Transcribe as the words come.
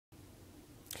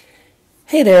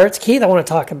Hey there, it's Keith. I want to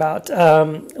talk about a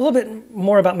little bit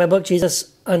more about my book,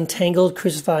 Jesus Untangled,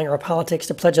 Crucifying Our Politics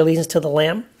to Pledge Allegiance to the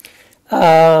Lamb.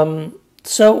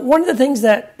 So one of the things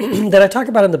that, that I talk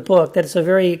about in the book that is a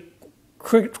very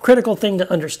critical thing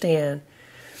to understand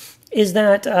is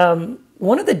that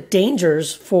one of the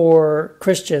dangers for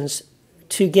Christians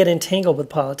to get entangled with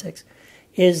politics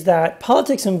is that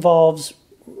politics involves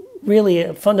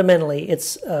really fundamentally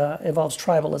involves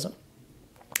tribalism.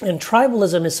 And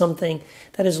tribalism is something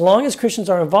that as long as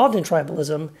Christians are involved in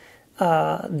tribalism,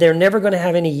 they're never going to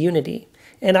have any unity.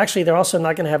 And actually, they're also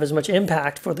not going to have as much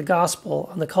impact for the gospel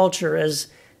on the culture as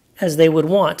they would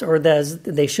want or as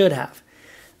they should have.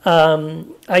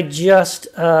 I just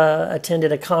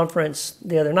attended a conference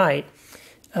the other night,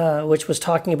 which was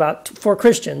talking about, for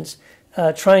Christians,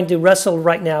 trying to wrestle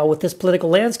right now with this political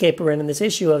landscape we're in and this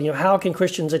issue of, how can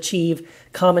Christians achieve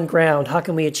common ground? How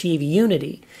can we achieve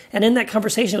unity? And in that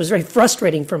conversation, it was very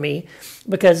frustrating for me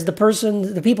because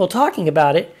the people talking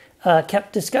about it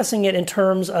kept discussing it in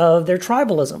terms of their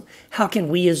tribalism. How can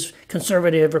we as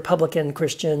conservative Republican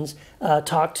Christians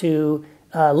talk to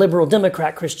liberal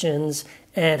Democrat Christians,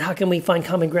 and how can we find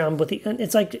common ground with the... And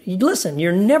it's like, listen,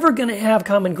 you're never going to have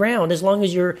common ground as long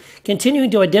as you're continuing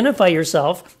to identify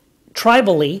yourself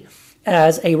tribally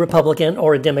as a Republican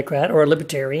or a Democrat or a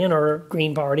Libertarian or a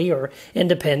Green Party or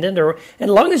Independent, or as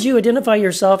long as you identify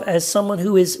yourself as someone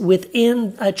who is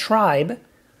within a tribe,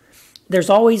 there's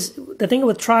always, the thing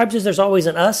with tribes is there's always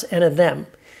an us and a them.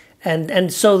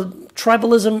 And so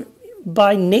tribalism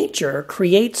by nature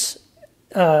creates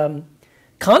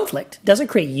conflict, doesn't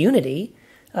create unity.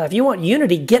 If you want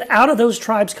unity, get out of those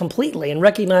tribes completely and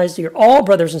recognize that you're all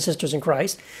brothers and sisters in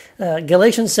Christ.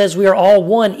 Galatians says we are all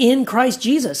one in Christ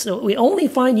Jesus. So we only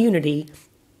find unity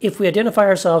if we identify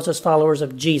ourselves as followers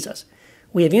of Jesus.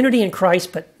 We have unity in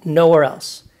Christ, but nowhere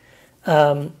else.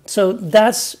 So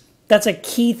that's a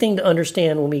key thing to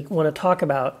understand when we want to talk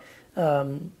about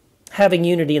having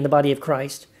unity in the body of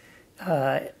Christ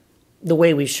the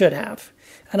way we should have.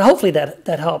 And hopefully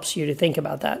that helps you to think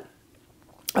about that.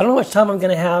 I don't know how much time I'm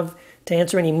going to have to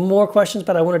answer any more questions,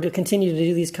 but I wanted to continue to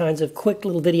do these kinds of quick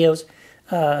little videos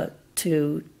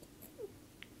to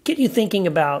get you thinking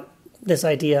about this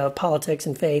idea of politics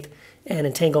and faith and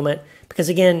entanglement. Because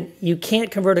again, you can't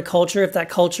convert a culture if that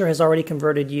culture has already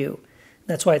converted you.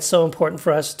 That's why it's so important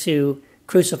for us to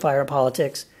crucify our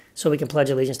politics so we can pledge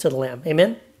allegiance to the Lamb.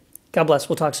 Amen? God bless.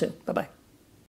 We'll talk soon. Bye-bye.